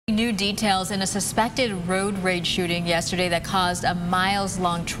new details in a suspected road rage shooting yesterday that caused a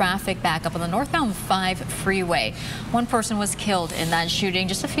miles-long traffic backup on the northbound 5 freeway. One person was killed in that shooting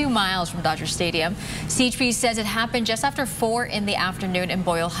just a few miles from Dodger Stadium. CHP says it happened just after 4 in the afternoon in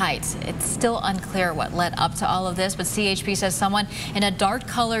Boyle Heights. It's still unclear what led up to all of this, but CHP says someone in a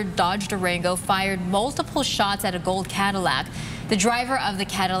dark-colored Dodge Durango fired multiple shots at a gold Cadillac. The driver of the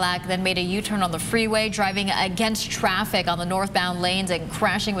Cadillac then made a U-turn on the freeway, driving against traffic on the northbound lanes and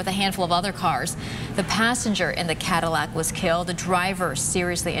crashing with a handful of other cars. The passenger in the Cadillac was killed. The driver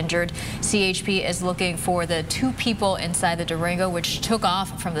seriously injured. CHP is looking for the 2 people inside the Durango, which took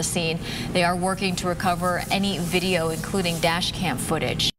off from the scene. They are working to recover any video, including dash cam footage.